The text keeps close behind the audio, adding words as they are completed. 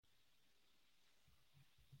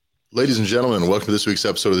Ladies and gentlemen, welcome to this week's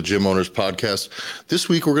episode of the Gym Owners Podcast. This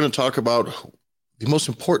week, we're going to talk about the most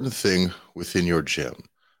important thing within your gym.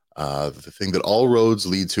 The thing that all roads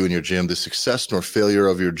lead to in your gym. The success nor failure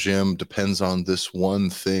of your gym depends on this one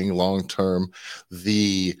thing long term.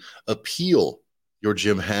 The appeal your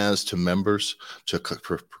gym has to members, to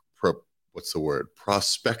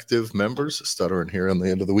prospective members, stuttering here on the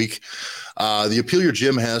end of the week. The appeal your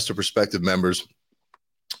gym has to prospective members,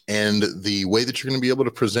 and the way that you're going to be able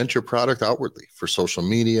to present your product outwardly for social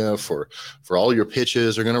media, for all your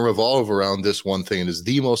pitches are going to revolve around this one thing. It is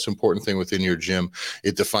the most important thing within your gym.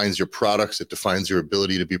 It defines your products. It defines your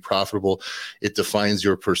ability to be profitable. It defines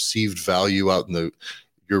your perceived value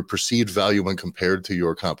your perceived value when compared to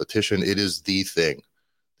your competition. It is the thing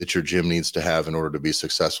that your gym needs to have in order to be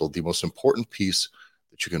successful. The most important piece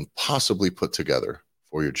that you can possibly put together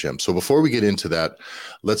for your gym. So before we get into that,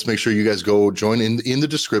 let's make sure you guys go join in the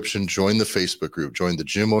description, join the Facebook group, join the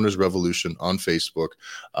Gym Owners Revolution on Facebook.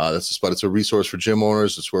 That's the spot. It's a resource for gym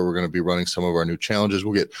owners. It's where we're going to be running some of our new challenges.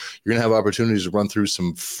 You're going to have opportunities to run through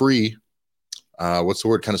some free,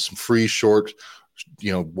 some free short,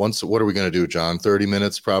 what are we going to do, John? 30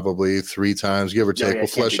 minutes, probably 3 times, give or take. We'll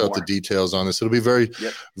flesh out the details on this. It'll be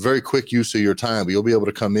very quick use of your time, but you'll be able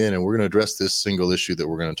to come in and we're going to address this single issue that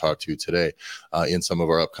we're going to talk to today in some of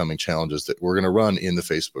our upcoming challenges that we're going to run in the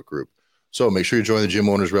Facebook group. So make sure you join the Gym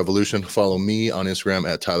Owners Revolution. Follow me on Instagram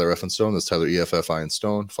at Tyler F. and Stone. That's Tyler EFFI and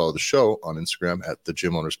Stone. Follow the show on Instagram at the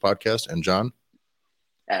Gym Owners Podcast. And John?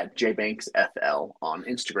 At JBanksFL on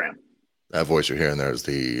Instagram. That voice you're hearing there is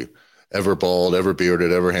the ever bald, ever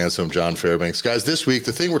bearded, ever handsome John Fairbanks. Guys, this week,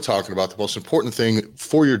 the thing we're talking about, the most important thing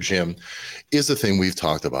for your gym is the thing we've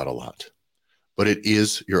talked about a lot, but it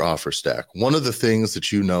is your offer stack. One of the things that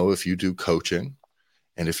if you do coaching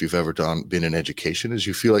and if you've ever been in education is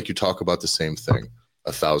you feel like you talk about the same thing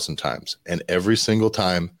 1,000 times. And every single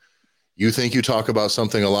time you think you talk about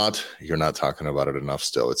something a lot, you're not talking about it enough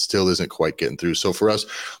still. It still isn't quite getting through. So for us,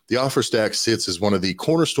 the offer stack sits as one of the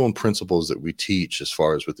cornerstone principles that we teach as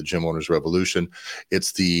far as with the Gym Owners Revolution.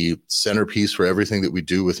 It's the centerpiece for everything that we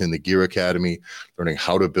do within the Gear Academy, learning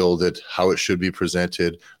how to build it, how it should be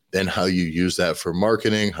presented, then how you use that for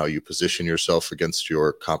marketing, how you position yourself against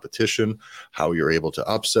your competition, how you're able to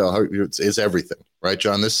upsell. It's everything, right,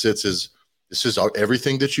 John? This is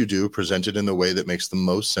everything that you do presented in the way that makes the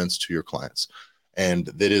most sense to your clients. And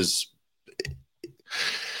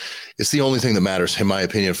it's the only thing that matters, in my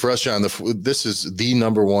opinion. For us, John, this is the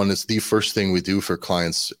number one. It's the first thing we do for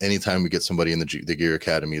clients anytime we get somebody in the Gear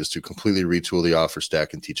Academy is to completely retool the offer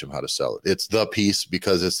stack and teach them how to sell it. It's the piece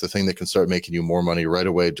because it's the thing that can start making you more money right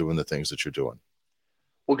away doing the things that you're doing.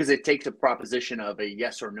 Well, because it takes a proposition of a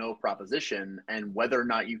yes or no proposition and whether or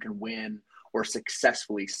not you can win or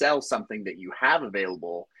successfully sell something that you have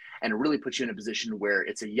available, and it really puts you in a position where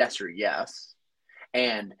it's a yes or yes,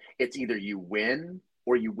 and it's either you win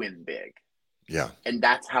or you win big. Yeah. And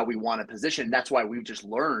that's how we want to position. That's why we've just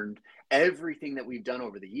learned everything that we've done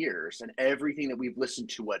over the years and everything that we've listened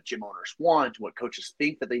to what gym owners want, what coaches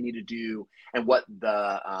think that they need to do, and what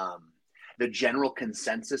the general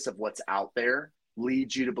consensus of what's out there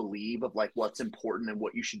leads you to believe of like what's important and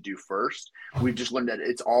what you should do first. We've just learned that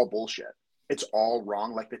it's all bullshit. It's all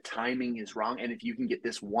wrong. Like the timing is wrong. And if you can get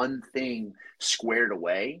this one thing squared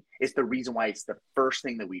away, it's the reason why it's the first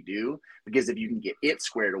thing that we do, because if you can get it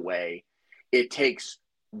squared away, it takes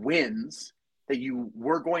wins that you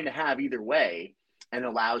were going to have either way and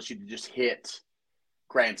allows you to just hit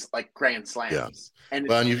grand slams. Yeah.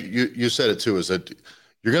 And you said it too, is that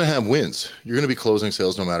you're going to have wins. You're going to be closing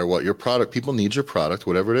sales no matter what. Your product, people need your product,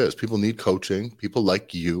 whatever it is. People need coaching. People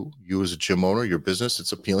like you as a gym owner, your business,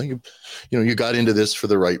 it's appealing. You got into this for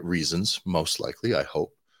the right reasons, most likely, I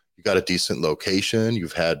hope. You got a decent location.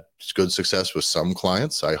 You've had good success with some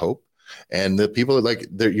clients, I hope. And the people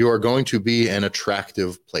you are going to be an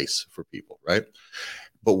attractive place for people, right?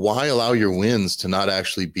 But why allow your wins to not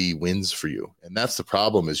actually be wins for you? And that's the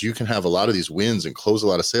problem, is you can have a lot of these wins and close a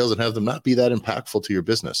lot of sales and have them not be that impactful to your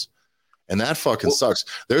business. And that fucking sucks.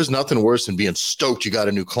 There's nothing worse than being stoked you got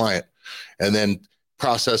a new client and then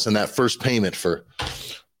processing that first payment for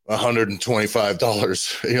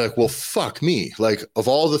 $125. And you're like, well, fuck me. Like, of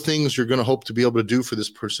all the things you're going to hope to be able to do for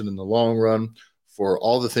this person in the long run, for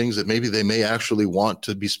all the things that maybe they may actually want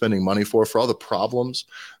to be spending money for all the problems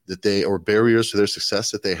that or barriers to their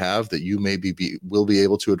success that they have that you will be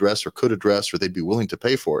able to address or could address, or they'd be willing to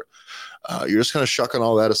pay for it. You're just kind of shucking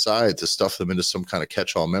all that aside to stuff them into some kind of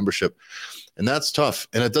catch-all membership. And that's tough.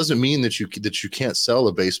 And it doesn't mean that you can't sell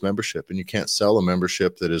a base membership and you can't sell a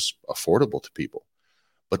membership that is affordable to people.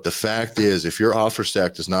 But the fact is, if your offer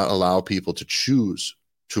stack does not allow people to choose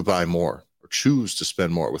to buy more or choose to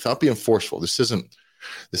spend more without being forceful. This isn't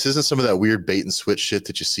some of that weird bait and switch shit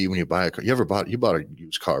that you see when you buy a car. You bought a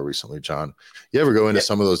used car recently, John. You ever go into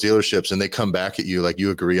some of those dealerships and they come back at you like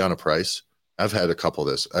you agree on a price? I've had a couple of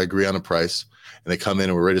this. I agree on a price and they come in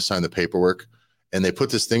and we're ready to sign the paperwork and they put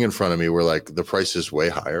this thing in front of me where like the price is way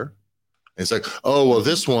higher. And it's like, oh, well,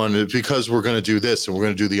 this one is because we're going to do this and we're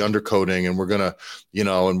going to do the undercoating and we're going to,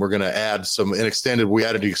 and we're going to add we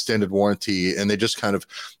added the extended warranty, and they just kind of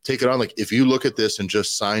take it on. Like if you look at this and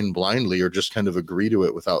just sign blindly or just kind of agree to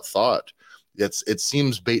it without thought, it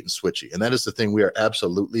seems bait and switchy. And that is the thing we are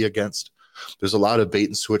absolutely against. There's a lot of bait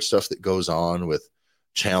and switch stuff that goes on with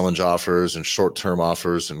challenge offers and short-term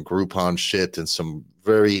offers and Groupon shit and some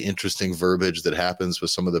very interesting verbiage that happens with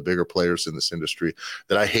some of the bigger players in this industry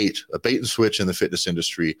that I hate. A bait and switch in the fitness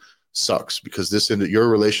industry sucks because your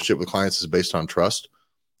relationship with clients is based on trust,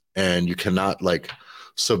 and you cannot like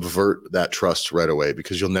subvert that trust right away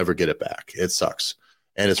because you'll never get it back. It sucks.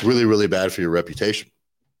 And it's really, really bad for your reputation.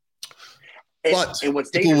 But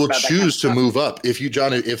people will choose to move up.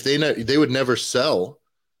 If they would never sell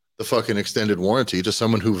the fucking extended warranty to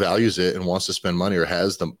someone who values it and wants to spend money or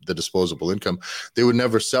has the disposable income, they would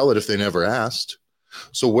never sell it if they never asked.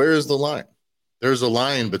 So where is the line? There's a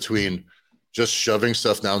line between just shoving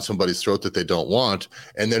stuff down somebody's throat that they don't want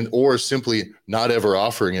or simply not ever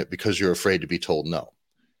offering it because you're afraid to be told no.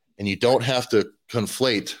 And you don't have to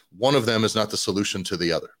conflate. One of them is not the solution to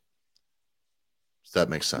the other. Does that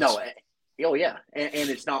make sense? No. Oh yeah. And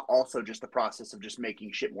it's not also just the process of just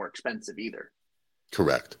making shit more expensive either.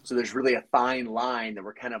 Correct. So there's really a fine line that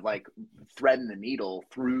we're kind of like threading the needle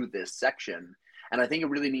through this section. And I think it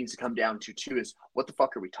really needs to come down to too is what the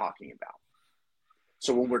fuck are we talking about?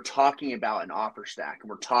 So when we're talking about an offer stack and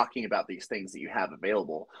we're talking about these things that you have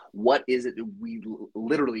available, what is it that we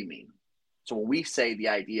literally mean? So when we say the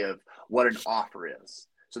idea of what an offer is,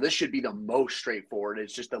 so this should be the most straightforward.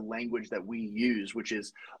 It's just the language that we use, which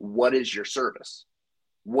is what is your service?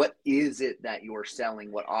 What is it that you're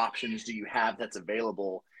selling? What options do you have that's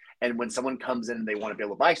available? And when someone comes in and they want to be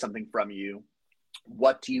able to buy something from you,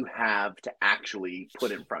 what do you have to actually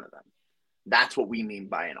put in front of them? That's what we mean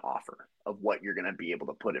by an offer of what you're going to be able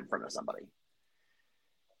to put in front of somebody.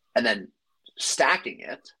 And then stacking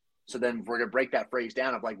it. So then we're going to break that phrase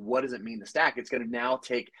down of like, what does it mean to stack? It's going to now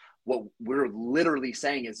take what we're literally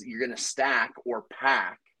saying is you're going to stack or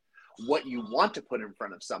pack what you want to put in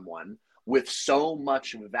front of someone with so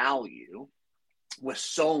much value, with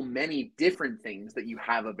so many different things that you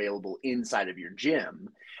have available inside of your gym,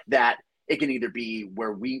 that it can either be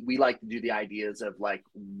where we like to do the ideas of like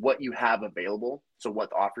what you have available. So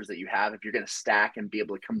what the offers that you have, if you're going to stack and be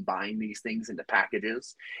able to combine these things into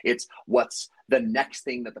packages, it's what's the next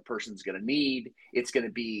thing that the person's going to need. It's going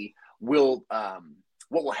to be what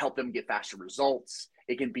will help them get faster results.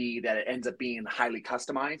 It can be that it ends up being highly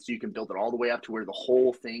customized. So you can build it all the way up to where the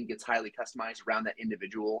whole thing gets highly customized around that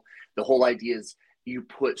individual. The whole idea is you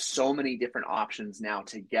put so many different options now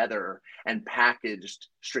together and packaged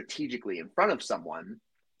strategically in front of someone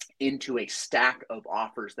into a stack of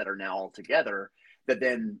offers that are now all together that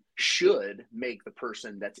then should make the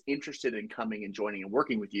person that's interested in coming and joining and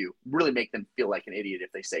working with you really make them feel like an idiot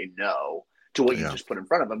if they say no to what you just put in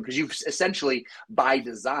front of them, because you've essentially by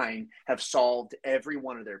design have solved every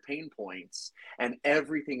one of their pain points and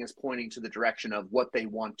everything is pointing to the direction of what they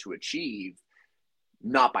want to achieve,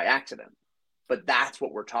 not by accident. But that's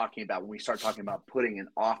what we're talking about when we start talking about putting an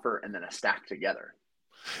offer and then a stack together.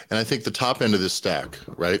 And I think the top end of this stack,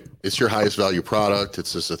 right? It's your highest value product.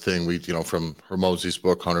 It's just a thing from Hormozi's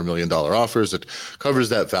book, $100 million offers. It covers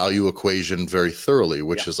that value equation very thoroughly,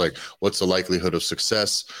 which is like, what's the likelihood of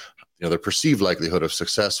success? The perceived likelihood of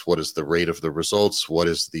success. What is the rate of the results? What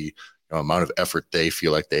is the amount of effort they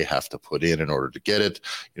feel like they have to put in order to get it?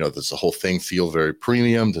 Does the whole thing feel very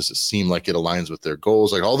premium? Does it seem like it aligns with their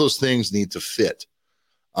goals? Like all those things need to fit.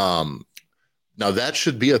 Now that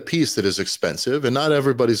should be a piece that is expensive and not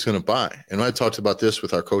everybody's going to buy. And I talked about this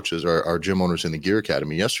with our coaches, our gym owners in the Gear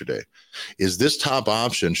Academy yesterday, is this top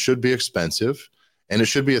option should be expensive. And it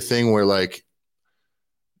should be a thing where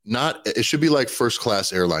it should be like first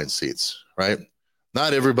class airline seats, right?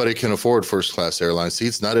 Not everybody can afford first class airline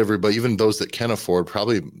seats. Not everybody, even those that can afford,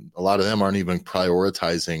 probably a lot of them aren't even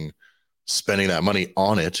prioritizing spending that money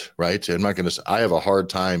on it, right? I have a hard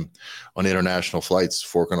time on international flights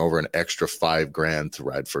forking over an extra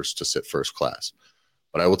 $5,000 to sit first class.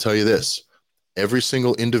 But I will tell you this, every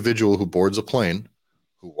single individual who boards a plane,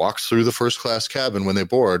 who walks through the first class cabin when they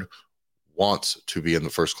board, wants to be in the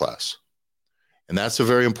first class. And that's a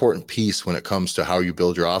very important piece when it comes to how you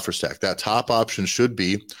build your offer stack. That top option should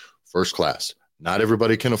be first class, Not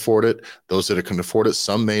everybody can afford it. Those that can afford it,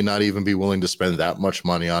 some may not even be willing to spend that much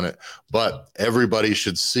money on it, but everybody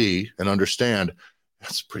should see and understand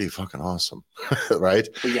that's pretty fucking awesome. Right?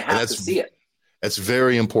 But you have to see it. That's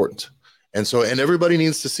very important. And so, and everybody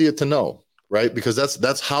needs to see it to know, right? Because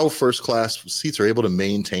that's how first class seats are able to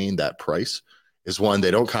maintain that price. Is one, they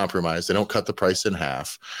don't compromise, they don't cut the price in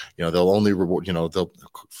half. They'll only reward, they'll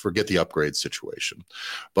forget the upgrade situation.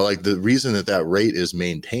 But like the reason that rate is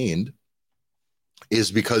maintained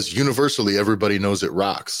is because universally everybody knows it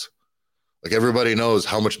rocks. Like everybody knows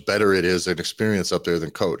how much better it is an experience up there than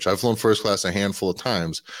coach. I've flown first class a handful of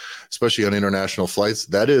times, especially on international flights.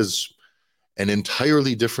 That is an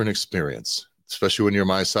entirely different experience, especially when you're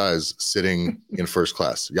my size sitting in first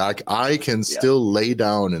class. I can still lay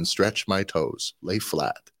down and stretch my toes, lay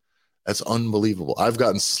flat. That's unbelievable. I've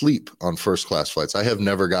gotten sleep on first class flights. I have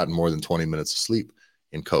never gotten more than 20 minutes of sleep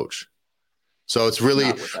in coach. So it's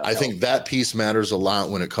really, I think that piece matters a lot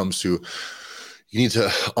when it comes to, you need to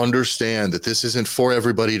understand that this isn't for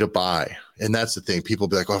everybody to buy. And that's the thing. People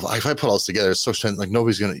be like, well, if I put all this together, it's so like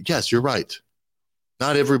nobody's going to, yes, you're right.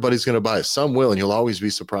 Not everybody's going to buy it. Some will, and you'll always be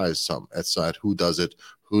surprised at who does it,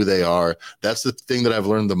 who they are. That's the thing that I've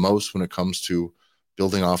learned the most when it comes to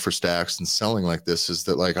building offer stacks and selling like this, is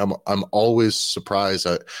that like I'm always surprised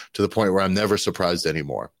to the point where I'm never surprised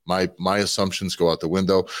anymore. My assumptions go out the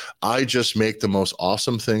window. I just make the most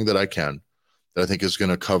awesome thing that I can, that I think is going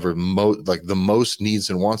to cover the most needs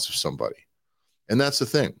and wants of somebody. And that's the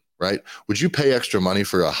thing, right? Would you pay extra money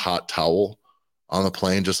for a hot towel on the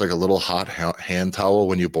plane, just like a little hot hand towel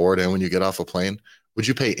when you board and when you get off a plane? Would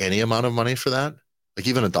you pay any amount of money for that? Like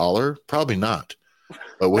even $1? Probably not.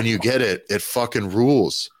 But when you get it, it fucking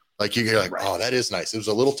rules. Like you're like, oh, that is nice. It was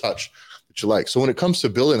a little touch that you like. So when it comes to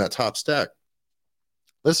building that top stack,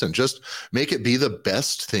 listen, just make it be the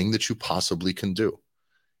best thing that you possibly can do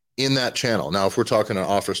in that channel. Now, if we're talking an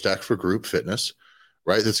offer stack for group fitness,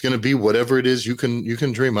 right, that's going to be whatever it is you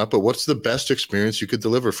can dream up, but what's the best experience you could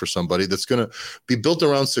deliver for somebody that's going to be built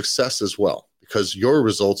around success as well? Because your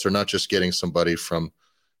results are not just getting somebody from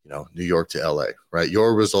New York to LA, right?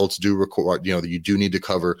 Your results do require, you do need to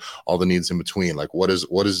cover all the needs in between. Like what is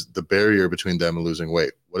the barrier between them and losing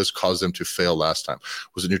weight? What has caused them to fail last time?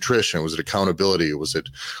 Was it nutrition? Was it accountability? Was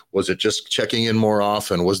it just checking in more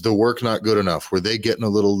often? Was the work not good enough? Were they getting a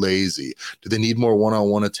little lazy? Do they need more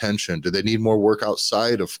one-on-one attention? Do they need more work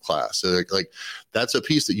outside of class? So like that's a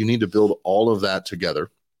piece that you need to build all of that together.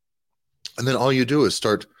 And then all you do is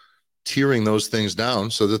start tiering those things down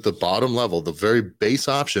so that the bottom level, the very base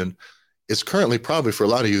option, is currently probably for a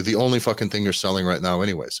lot of you the only fucking thing you're selling right now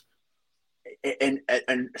anyways. And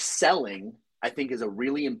selling, I think, is a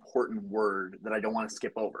really important word that I don't want to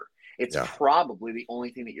skip over. It's probably the only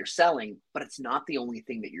thing that you're selling, but it's not the only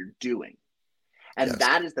thing that you're doing. And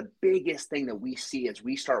that is the biggest thing that we see as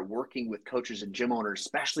we start working with coaches and gym owners,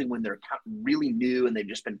 especially when they're really new and they've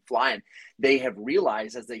just been flying. They have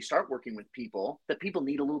realized as they start working with people that people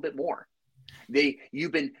need a little bit more.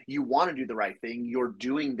 You want to do the right thing. You're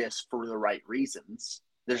doing this for the right reasons.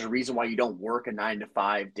 There's a reason why you don't work a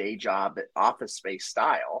 9-to-5 day job at office space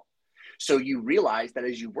style. So you realize that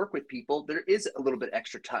as you work with people, there is a little bit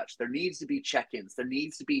extra touch. There needs to be check-ins. There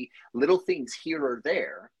needs to be little things here or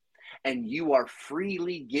there. And you are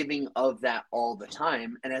freely giving of that all the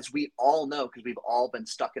time. And as we all know, because we've all been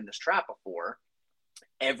stuck in this trap before,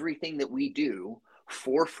 everything that we do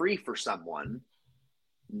for free for someone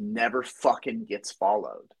never fucking gets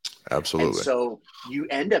followed. Absolutely. And so you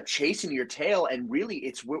end up chasing your tail. And really,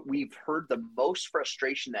 it's what we've heard the most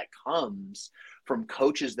frustration that comes from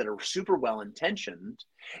coaches that are super well-intentioned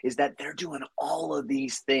is that they're doing all of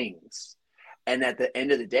these things. And at the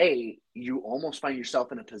end of the day, you almost find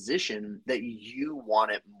yourself in a position that you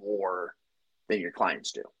want it more than your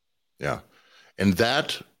clients do. Yeah. And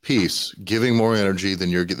that piece, giving more energy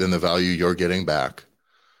than the value you're getting back,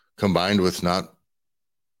 combined with not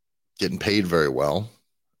getting paid very well,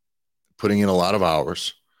 putting in a lot of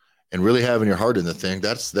hours, and really having your heart in the thing,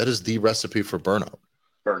 that is the recipe for burnout.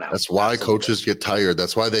 That's why coaches get tired.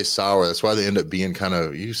 That's why they sour. That's why they end up being kind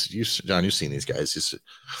of, John, you've seen these guys,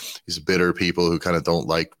 these bitter people who kind of don't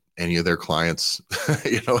like any of their clients.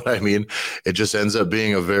 You know what I mean? It just ends up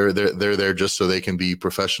being they're there just so they can be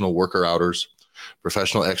professional worker outers,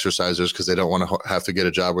 professional exercisers, because they don't want to have to get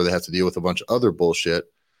a job where they have to deal with a bunch of other bullshit.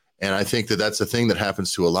 And I think that that's a thing that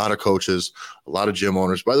happens to a lot of coaches, a lot of gym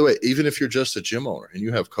owners. By the way, even if you're just a gym owner and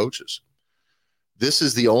you have coaches, this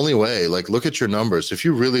is the only way. Like, look at your numbers. If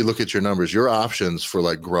you really look at your numbers, your options for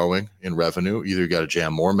like growing in revenue, either you got to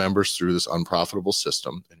jam more members through this unprofitable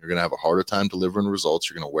system and you're going to have a harder time delivering results.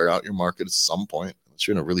 You're going to wear out your market at some point, unless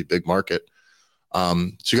you're in a really big market. So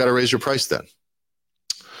you got to raise your price then.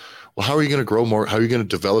 Well, how are you going to grow more? How are you going to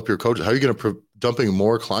develop your coaches? How are you going to dumping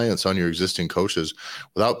more clients on your existing coaches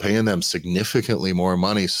without paying them significantly more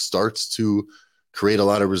money starts to create a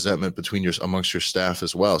lot of resentment amongst your staff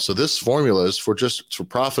as well. So this formula is for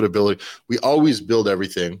profitability. We always build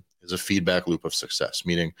everything as a feedback loop of success,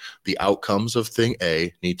 meaning the outcomes of thing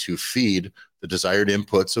A need to feed the desired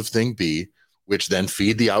inputs of thing B, which then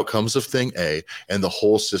feed the outcomes of thing A, and the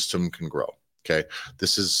whole system can grow. Okay.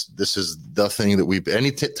 This is the thing that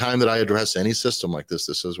any time that I address any system like this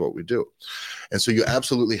is what we do. And so you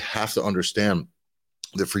absolutely have to understand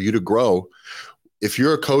that for you to grow, if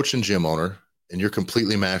you're a coach and gym owner and you're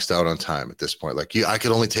completely maxed out on time at this point, like I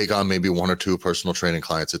could only take on maybe 1 or 2 personal training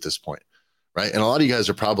clients at this point. Right. And a lot of you guys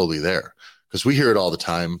are probably there because we hear it all the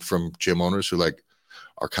time from gym owners who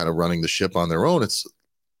are kind of running the ship on their own. It's,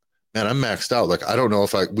 man, I'm maxed out. Like, I don't know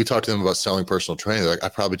if we talk to them about selling personal training. Like, I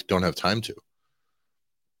probably don't have time to.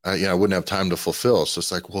 I wouldn't have time to fulfill. So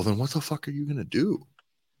it's like, well, then what the fuck are you going to do?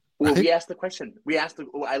 Well, right? We asked the question. We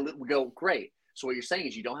go, great. So what you're saying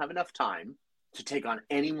is you don't have enough time to take on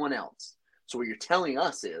anyone else. So what you're telling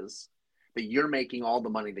us is that you're making all the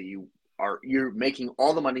money that you're making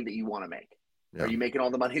all the money that you want to make. Yeah. Are you making all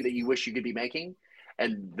the money that you wish you could be making?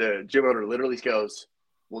 And the gym owner literally goes,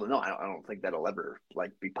 well, no, I don't think that'll ever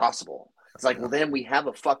be possible. It's like, well, then we have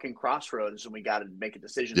a fucking crossroads and we got to make a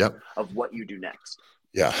decision of what you do next.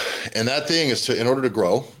 Yeah. And that thing is in order to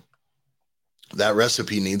grow, that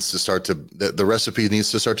recipe needs to start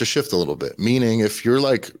to shift a little bit. Meaning if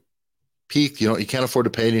you're peaked, you can't afford to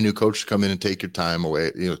pay any new coach to come in and take your time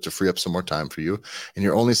away, to free up some more time for you. And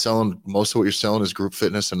you're only selling, most of what you're selling is group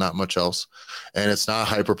fitness and not much else. And it's not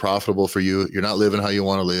hyper profitable for you. You're not living how you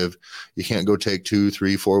want to live. You can't go take 2,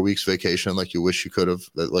 3, 4 weeks vacation like you wish you could have,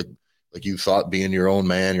 like you thought being your own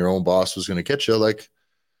man, your own boss was going to get you.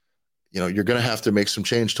 You're going to have to make some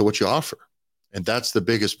change to what you offer. And that's the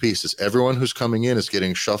biggest piece is everyone who's coming in is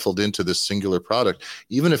getting shuffled into this singular product,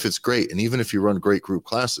 even if it's great. And even if you run great group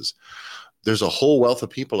classes, there's a whole wealth of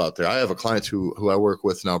people out there. I have a client who I work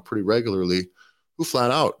with now pretty regularly who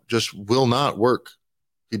flat out just will not work.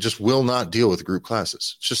 He just will not deal with group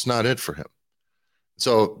classes. It's just not it for him.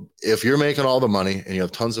 So if you're making all the money and you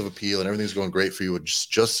have tons of appeal and everything's going great for you with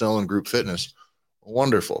just selling group fitness,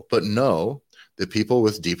 wonderful. But know that people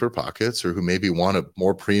with deeper pockets or who maybe want a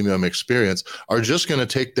more premium experience are just going to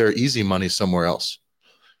take their easy money somewhere else.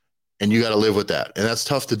 And you got to live with that. And that's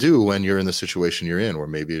tough to do when you're in the situation you're in, where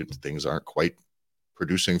maybe things aren't quite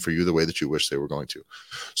producing for you the way that you wish they were going to.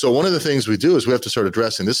 So one of the things we do is we have to start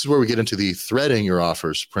addressing, this is where we get into the threading your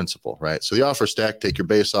offers principle, right? So the offer stack, take your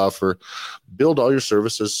base offer, build all your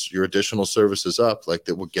services, your additional services up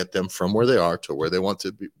that will get them from where they are to where they want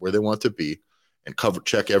to be, and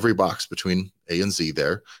check every box between A and Z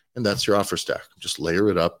there. And that's your offer stack. Just layer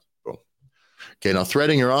it up. Boom. Okay. Now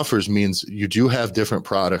threading your offers means you do have different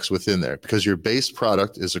products within there because your base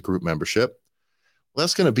product is a group membership. Well,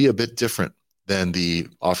 that's going to be a bit different than the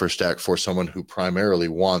offer stack for someone who primarily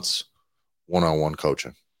wants one-on-one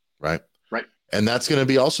coaching. Right. Right. And that's going to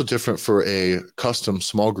be also different for a custom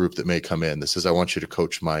small group that may come in. This is, I want you to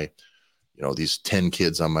coach my, these 10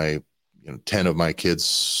 kids on my, 10 of my kids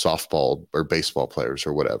softball or baseball players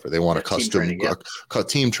or whatever. They want a custom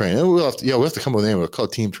team training. We'll have to come up with a name. We'll call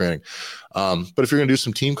it team training. But if you're going to do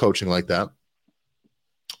some team coaching like that,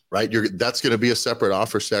 right, that's going to be a separate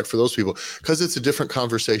offer stack for those people because it's a different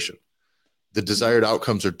conversation. The desired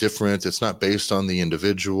outcomes are different. It's not based on the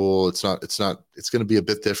individual. It's going to be a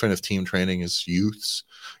bit different if team training is youths.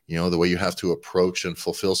 The way you have to approach and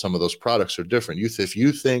fulfill some of those products are different. If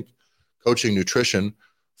you think coaching nutrition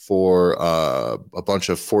for a bunch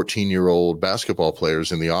of 14-year-old basketball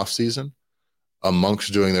players in the off season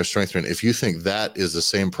amongst doing their strength training, if you think that is the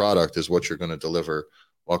same product as what you're going to deliver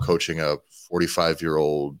while coaching a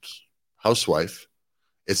 45-year-old housewife,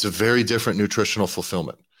 it's a very different nutritional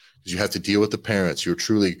fulfillment because you have to deal with the parents. You're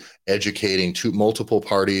truly educating multiple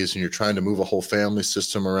parties and you're trying to move a whole family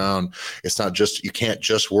system around. It's not just, you can't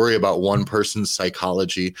just worry about one person's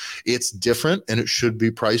psychology. It's different and it should be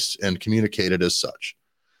priced and communicated as such.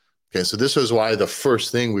 Okay, so this is why the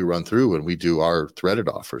first thing we run through when we do our threaded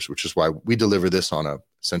offers, which is why we deliver this on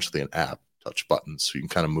essentially an app, touch buttons, so you can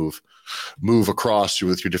kind of move across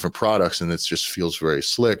with your different products, and it just feels very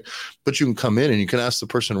slick. But you can come in and you can ask the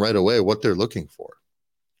person right away what they're looking for,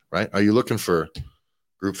 right? Are you looking for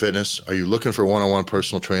group fitness? Are you looking for one-on-one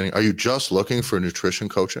personal training? Are you just looking for nutrition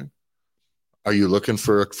coaching? Are you looking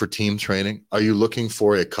for team training? Are you looking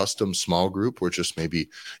for a custom small group where just maybe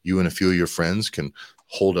you and a few of your friends can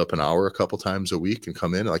hold up an hour a couple times a week and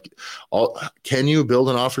come in? Can you build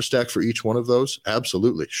an offer stack for each one of those?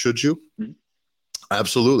 Absolutely. Should you?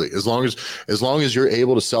 Absolutely. As long as you're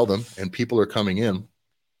able to sell them and people are coming in,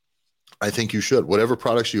 I think you should. Whatever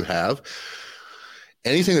products you have,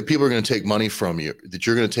 anything that people are going to take money from you, that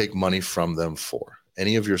you're going to take money from them for,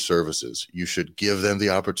 any of your services, you should give them the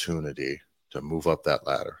opportunity to move up that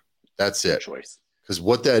ladder. That's it. Choice. Because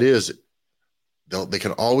what that is, they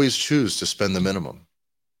can always choose to spend the minimum.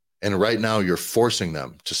 And right now you're forcing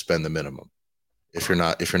them to spend the minimum if you're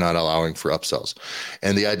not allowing for upsells.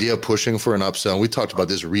 And the idea of pushing for an upsell, we talked about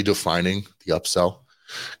this, redefining the upsell,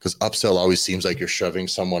 because upsell always seems like you're shoving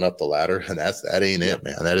someone up the ladder, and that ain't it,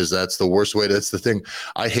 man. That's the worst way. That's the thing.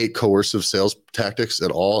 I hate coercive sales tactics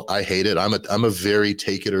at all. I hate it. I'm a very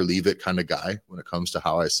take it or leave it kind of guy when it comes to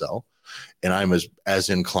how I sell. And I'm as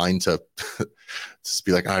inclined to just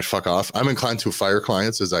be like, all right, fuck off. I'm inclined to fire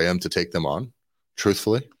clients as I am to take them on,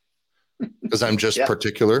 truthfully, because I'm just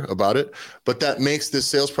particular about it. But that makes this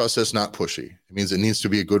sales process not pushy. It means it needs to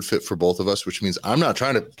be a good fit for both of us, which means I'm not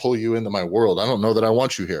trying to pull you into my world. I don't know that I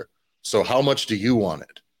want you here. So how much do you want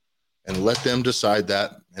it? And let them decide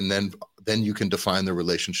that. And then you can define the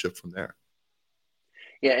relationship from there.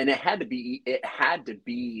 Yeah. And it had to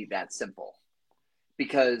be that simple,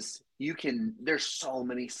 because there's so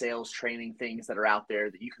many sales training things that are out there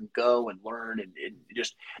that you can go and learn. And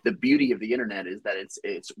just the beauty of the internet is that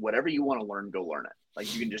it's whatever you want to learn, go learn it.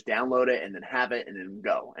 Like, you can just download it and then have it and then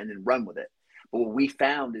go and then run with it. But what we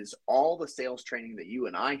found is all the sales training that you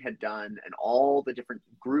and I had done and all the different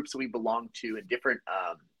groups that we belonged to and different,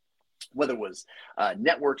 whether it was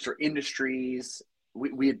networks or industries,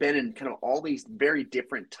 we had been in kind of all these very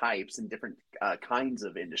different types and different kinds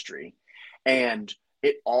of industry. And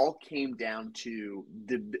it all came down to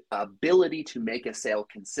the ability to make a sale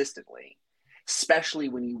consistently, especially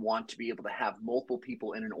when you want to be able to have multiple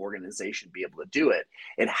people in an organization be able to do it.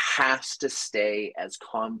 It has to stay as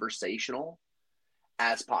conversational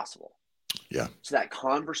as possible. Yeah. So that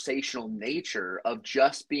conversational nature of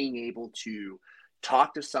just being able to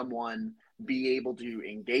talk to someone, be able to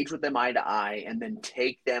engage with them eye to eye, and then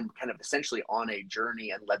take them kind of essentially on a journey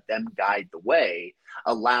and let them guide the way,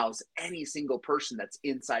 allows any single person that's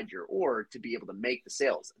inside your org to be able to make the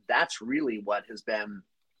sales. That's really what has been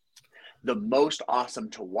the most awesome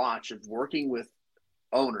to watch, of working with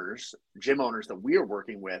owners, gym owners that we're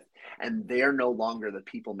working with, and they're no longer the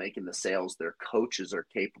people making the sales. Their coaches are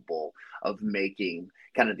capable of making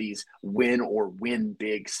kind of these win or win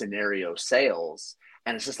big scenario sales.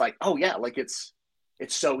 And it's just like, oh yeah, like it's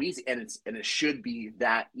so easy, and it should be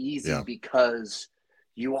that easy, because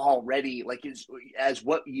you already, like, as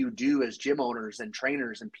what you do as gym owners and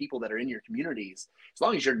trainers and people that are in your communities, as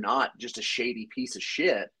long as you're not just a shady piece of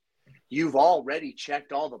shit, you've already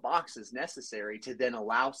checked all the boxes necessary to then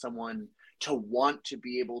allow someone to want to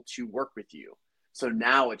be able to work with you. So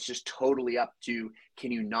now it's just totally up to,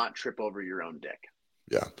 can you not trip over your own dick?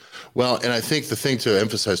 Yeah. Well, and I think the thing to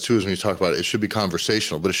emphasize too is when you talk about it, it should be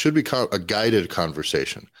conversational, but it should be a guided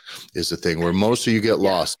conversation is the thing where most of you get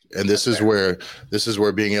lost. And this is where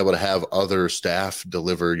being able to have other staff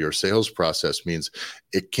deliver your sales process means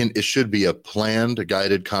it should be a planned,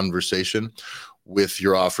 guided conversation with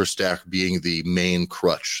your offer stack being the main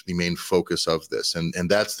crutch, the main focus of this. And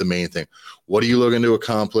that's the main thing. What are you looking to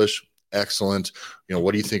accomplish? Excellent.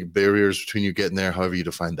 What do you think barriers between you getting there? However you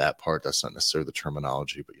define that part, that's not necessarily the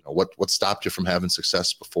terminology, but what stopped you from having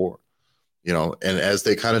success before? And as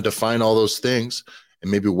they kind of define all those things,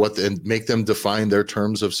 and maybe and make them define their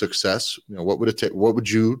terms of success, what would it take? What would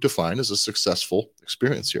you define as a successful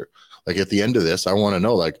experience here? Like, at the end of this, I want to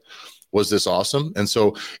know, like, was this awesome? And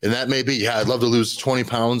that may be, I'd love to lose 20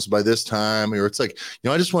 pounds by this time. Or it's like,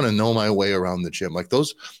 I just want to know my way around the gym. Like,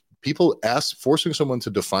 those people forcing someone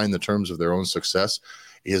to define the terms of their own success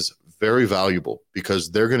is very valuable,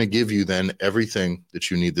 because they're going to give you then everything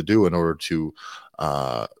that you need to do in order to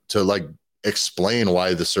like explain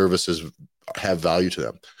why the services have value to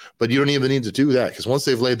them. But you don't even need to do that, because once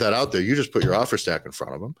they've laid that out there, you just put your offer stack in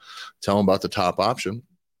front of them, tell them about the top option,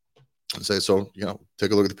 and say, so,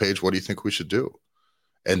 take a look at the page. What do you think we should do?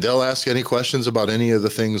 And they'll ask any questions about any of the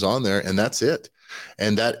things on there, and that's it.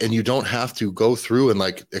 And you don't have to go through and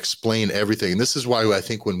like explain everything. And this is why I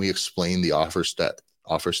think when we explain the offer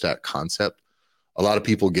stack concept, a lot of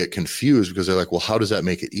people get confused, because they're like, well, how does that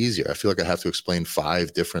make it easier? I feel like I have to explain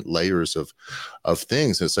 5 different layers of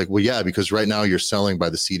things. And it's like, well, yeah, because right now you're selling by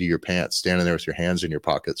the seat of your pants, standing there with your hands in your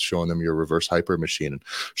pockets, showing them your reverse hyper machine and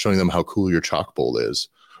showing them how cool your chalk bowl is,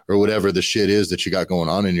 or whatever the shit is that you got going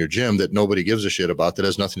on in your gym that nobody gives a shit about, that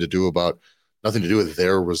has nothing to do with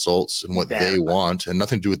their results and what they want, and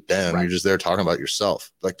nothing to do with them. Right. You're just there talking about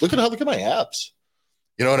yourself. Like, look at my abs.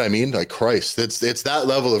 You know what I mean? Like, Christ, it's that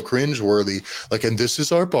level of cringeworthy. Like, and this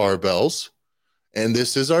is our barbells, And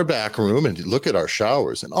this is our back room, and look at our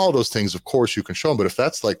showers and all those things. Of course you can show them, but if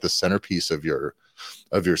that's like the centerpiece of your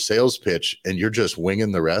sales pitch and you're just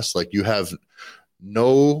winging the rest, like you have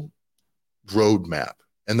no roadmap.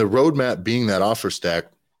 And the roadmap being that offer stack,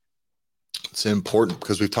 it's important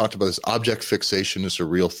because we've talked about this. Object fixation is a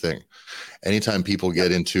real thing. Anytime people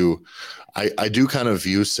get into, I do kind of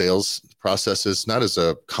view sales processes not as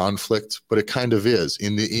a conflict, but it kind of is,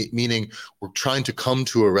 meaning we're trying to come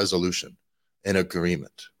to a resolution, an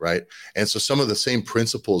agreement, right? And so some of the same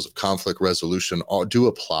principles of conflict resolution do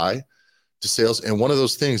apply to sales. And one of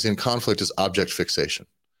those things in conflict is object fixation.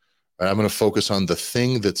 Right? I'm going to focus on the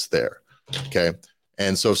thing that's there. Okay.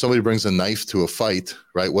 And so if somebody brings a knife to a fight,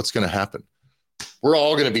 right, what's going to happen? We're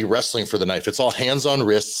all going to be wrestling for the knife. It's all hands on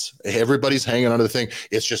wrists. Everybody's hanging onto the thing.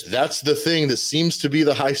 It's just, that's the thing that seems to be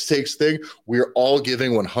the high stakes thing. We're all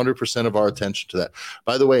giving 100% of our attention to that.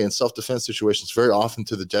 By the way, in self-defense situations, very often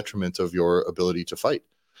to the detriment of your ability to fight.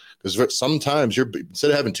 Because sometimes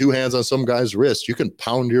instead of having two hands on some guy's wrist, you can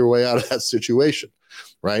pound your way out of that situation,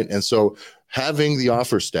 right? And so having the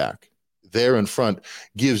offer stack there in front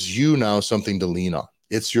gives you now something to lean on.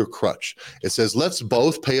 It's your crutch. It says, let's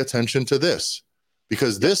both pay attention to this,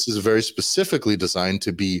 because this is very specifically designed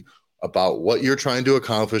to be about what you're trying to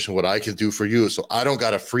accomplish and what I can do for you. So I don't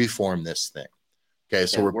got to freeform this thing. Okay.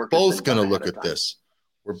 So we're both going to look at this.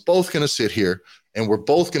 We're both going to sit here and we're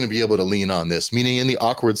both going to be able to lean on this, meaning in the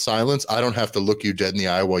awkward silence, I don't have to look you dead in the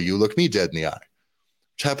eye while you look me dead in the eye,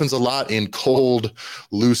 which happens a lot in cold,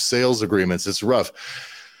 loose sales agreements. It's rough.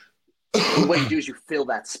 What you do is you fill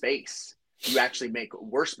that space. You actually make a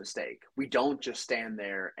worse mistake. We don't just stand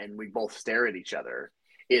there and we both stare at each other.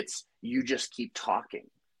 It's you just keep talking.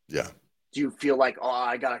 Yeah. Do you feel like, oh,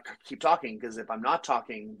 I got to keep talking? Because if I'm not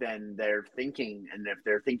talking, then they're thinking. And if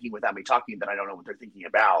they're thinking without me talking, then I don't know what they're thinking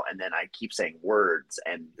about. And then I keep saying words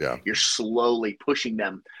and you're slowly pushing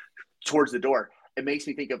them towards the door. It makes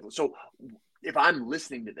me think of, so if I'm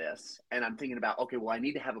listening to this and I'm thinking about, okay, well, I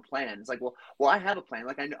need to have a plan. It's like, well, I have a plan.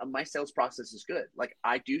 Like I know my sales process is good. Like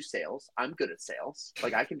I do sales. I'm good at sales.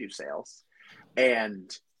 Like I can do sales. And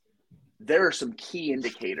there are some key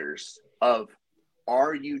indicators of,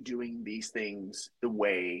 are you doing these things the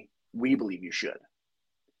way we believe you should?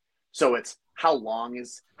 So it's how long.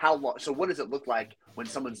 So what does it look like when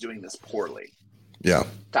someone's doing this poorly? Yeah.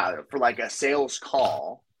 Tyler, for like a sales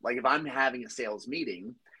call, like if I'm having a sales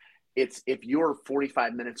meeting, it's if you're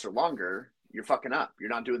 45 minutes or longer, you're fucking up.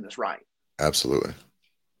 You're not doing this right. Absolutely.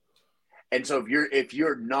 And so if you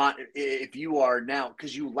are now,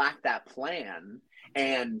 because you lack that plan,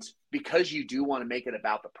 and because you do want to make it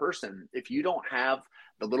about the person, if you don't have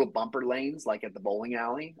the little bumper lanes like at the bowling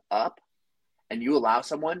alley up, and you allow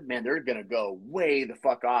someone, man, they're going to go way the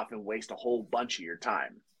fuck off and waste a whole bunch of your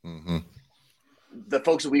time. Mm-hmm. The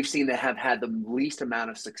folks that we've seen that have had the least amount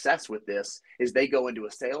of success with this is they go into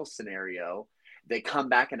a sales scenario, they come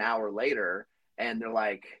back an hour later, and they're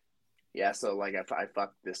like, yeah, so like I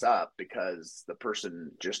fucked this up because the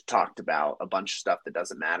person just talked about a bunch of stuff that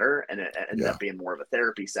doesn't matter, and it ended up being more of a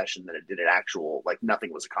therapy session than it did an actual, like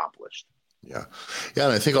nothing was accomplished. Yeah. Yeah.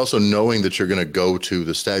 And I think also knowing that you're going to go to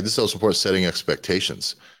the stack, this is also important, setting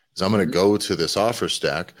expectations. Is I'm going to go to this offer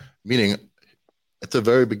stack, meaning at the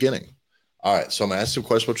very beginning. All right. So I'm going to ask you a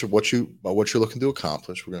question about what you're looking to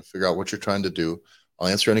accomplish. We're going to figure out what you're trying to do. I'll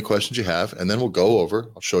answer any questions you have, and then we'll go over.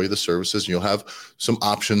 I'll show you the services, and you'll have some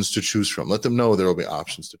options to choose from. Let them know there will be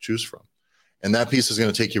options to choose from. And that piece is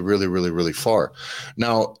going to take you really, really, really far.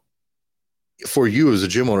 Now, for you as a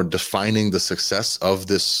gym owner, defining the success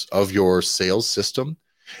of your sales system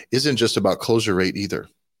isn't just about closure rate either.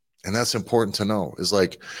 And that's important to know, is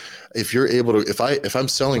like, if you're able to, if I'm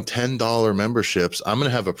selling $10 memberships, I'm going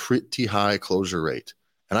to have a pretty high closure rate,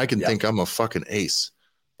 and I can think I'm a fucking ace,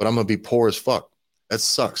 but I'm going to be poor as fuck. That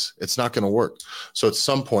sucks. It's not going to work. So at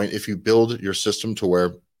some point, if you build your system to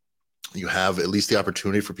where you have at least the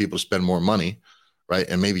opportunity for people to spend more money, right?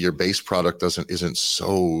 And maybe your base product isn't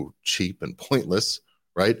so cheap and pointless,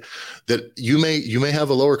 right? That you may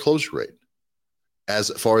have a lower closure rate as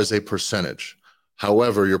far as a percentage.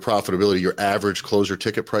 However, your profitability, your average closure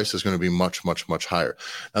ticket price is going to be much, much, much higher.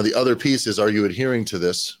 Now, the other piece is, are you adhering to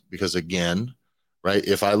this? Because again, right,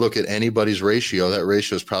 if I look at anybody's ratio, that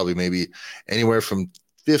ratio is probably maybe anywhere from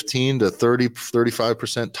 15 to 30,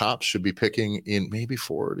 35% tops should be picking in, maybe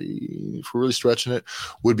 40, if we're really stretching it,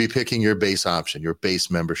 would be picking your base option, your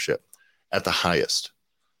base membership at the highest.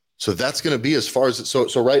 So that's going to be as far as,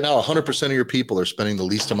 so right now, 100% of your people are spending the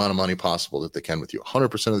least amount of money possible that they can with you.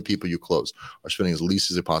 100% of the people you close are spending as little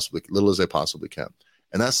as they possibly can.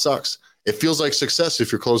 And that sucks. It feels like success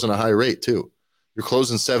if you're closing a high rate too. You're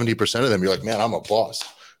closing 70% of them. You're like, man, I'm a boss.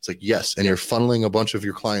 It's like, yes. And you're funneling a bunch of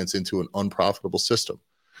your clients into an unprofitable system.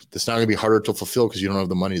 That's not going to be harder to fulfill because you don't have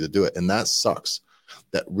the money to do it. And that sucks.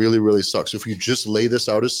 That really, really sucks. If you just lay this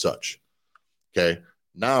out as such, okay,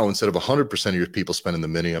 now instead of 100% of your people spending the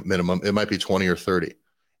minimum, it might be 20 or 30.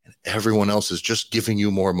 And everyone else is just giving you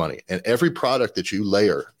more money. And every product that you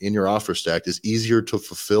layer in your offer stack is easier to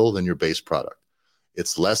fulfill than your base product.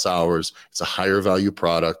 It's less hours. It's a higher value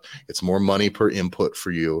product. It's more money per input for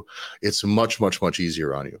you. It's much, much, much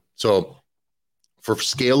easier on you. So for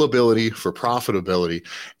scalability, for profitability,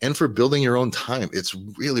 and for building your own time, it's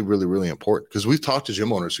really, really, really important, because we've talked to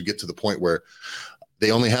gym owners who get to the point where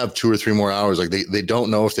they only have 2 or 3 more hours. Like they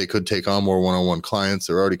don't know if they could take on more one-on-one clients.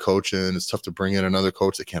 They're already coaching. It's tough to bring in another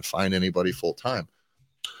coach. They can't find anybody full time.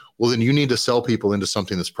 Well, then you need to sell people into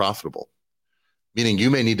something that's profitable. Meaning you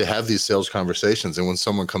may need to have these sales conversations. And when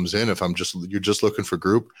someone comes in, if you're just looking for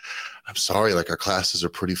group, I'm sorry, like our classes are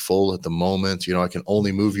pretty full at the moment. I can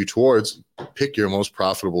only move you towards, pick your most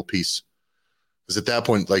profitable piece. Because at that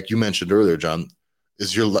point, like you mentioned earlier, John,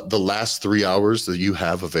 is the last 3 hours that you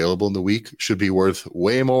have available in the week should be worth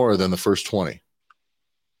way more than the first 20.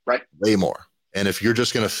 Right. Way more. And if you're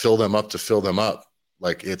just going to fill them up to fill them up,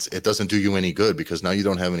 like it doesn't do you any good, because now you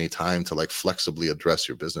don't have any time to like flexibly address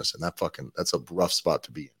your business. And that's a rough spot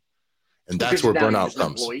to be in. And that's where burnout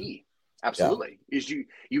comes. Employee. Absolutely. Yeah. Is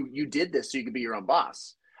you did this so you could be your own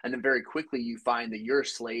boss. And then very quickly you find that you're a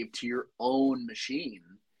slave to your own machine.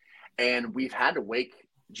 And we've had to wake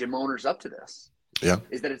gym owners up to this. Yeah.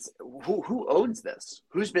 Is that it's who owns this?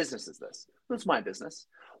 Whose business is this? It's my business.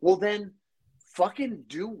 Well, then fucking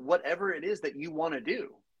do whatever it is that you want to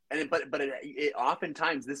do. And but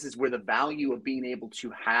oftentimes this is where the value of being able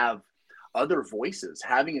to have other voices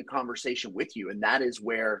having a conversation with you, and that is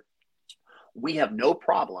where we have no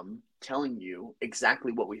problem telling you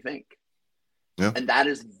exactly what we think. Yeah. And that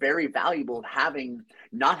is very valuable,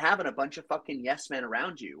 not having a bunch of fucking yes men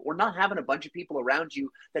around you, or not having a bunch of people around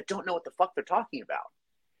you that don't know what the fuck they're talking about.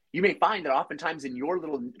 You may find that oftentimes in your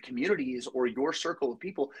little communities or your circle of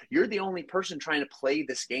people, you're the only person trying to play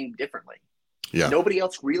this game differently. Yeah. Nobody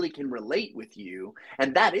else really can relate with you.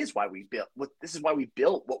 And that is why we built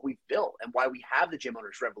what we've built, and why we have the Gym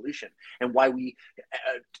Owners Revolution, and why we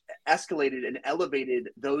escalated and elevated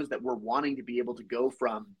those that were wanting to be able to go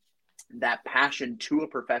from that passion to a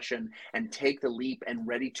profession and take the leap and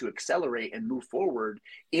ready to accelerate and move forward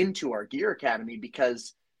into our Gear Academy,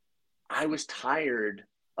 because I was tired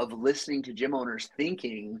of listening to gym owners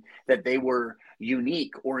thinking that they were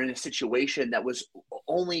unique or in a situation that was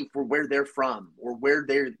only for where they're from or where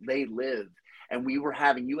they live. And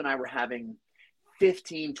you and I were having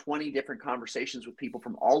 15, 20 different conversations with people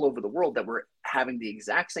from all over the world that were having the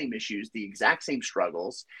exact same issues, the exact same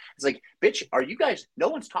struggles. It's like, bitch, no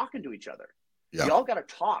one's talking to each other. Yeah. Y'all got to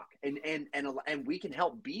talk, and we can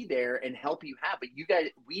help be there and help you have. But you guys,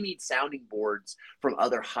 we need sounding boards from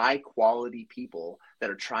other high quality people that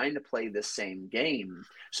are trying to play this same game,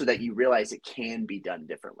 so that you realize it can be done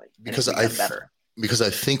differently. Because I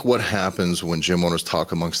think what happens when gym owners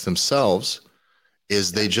talk amongst themselves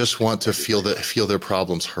is they just want to feel their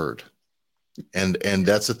problems heard, and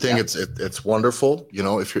that's the thing. Yeah. It's wonderful,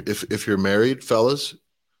 if you're married, fellas,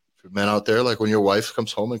 men out there, like when your wife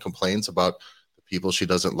comes home and complains about people she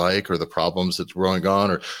doesn't like, or the problems that's going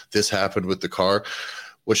on, or this happened with the car.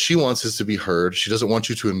 What she wants is to be heard. She doesn't want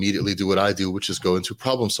you to immediately do what I do, which is go into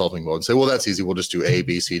problem solving mode and say, well, that's easy. We'll just do A,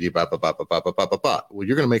 B, C, D, ba, ba, ba, ba, ba, ba, ba, ba. Well,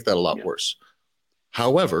 you're going to make that a lot worse.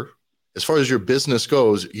 However, as far as your business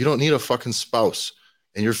goes, you don't need a fucking spouse,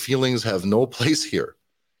 and your feelings have no place here.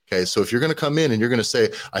 Okay, so if you're going to come in and you're going to say,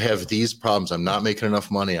 I have these problems, I'm not making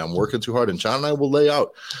enough money, I'm working too hard, and John and I will lay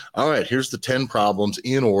out, all right, here's the 10 problems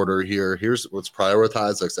in order here. Here's what's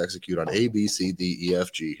prioritized. Let's execute on A, B, C, D, E,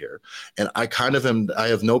 F, G here. And I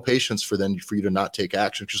have no patience for you to not take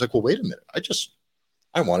action. She's like, well, wait a minute.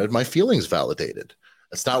 I wanted my feelings validated.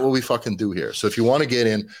 That's not what we fucking do here. So if you want to get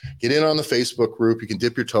in on the Facebook group. You can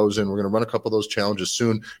dip your toes in. We're going to run a couple of those challenges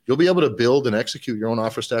soon. You'll be able to build and execute your own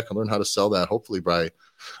offer stack and learn how to sell that, hopefully by, I'd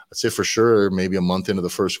say for sure, maybe a month into the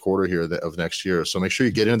first quarter here of next year. So make sure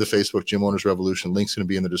you get into the Facebook Gym Owners Revolution. Link's going to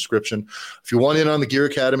be in the description. If you want in on the Gear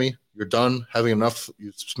Academy, you're done having enough,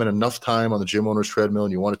 you've spent enough time on the Gym Owners treadmill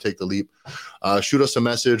and you want to take the leap, shoot us a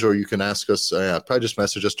message, or you can ask us, probably just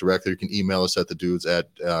message us directly. You can email us at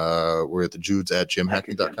we're at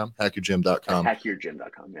thedudes@gymhacking.com, hackyourgym.com.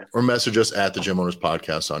 Hackyourgym.com, yeah. Or message us at the Gym Owners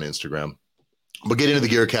Podcast on Instagram. But get into the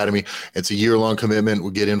Gear Academy. It's a year-long commitment. We'll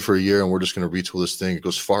get in for a year, and we're just going to retool this thing. It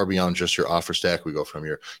goes far beyond just your offer stack. We go from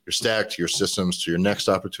your stack to your systems to your next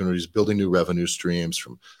opportunities, building new revenue streams,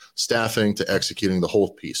 from staffing to executing the whole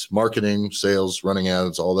piece, marketing, sales, running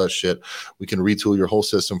ads, all that shit. We can retool your whole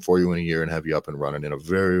system for you in a year and have you up and running in a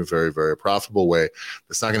very, very, very profitable way.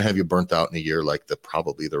 That's not going to have you burnt out in a year like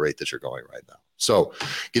probably the rate that you're going right now. So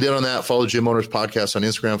get in on that. Follow Gym Owners Podcast on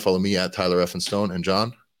Instagram. Follow me at Tyler F. and Stone, and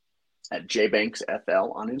John at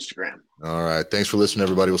JBanksFL on Instagram. All right. Thanks for listening,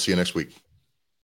 everybody. We'll see you next week.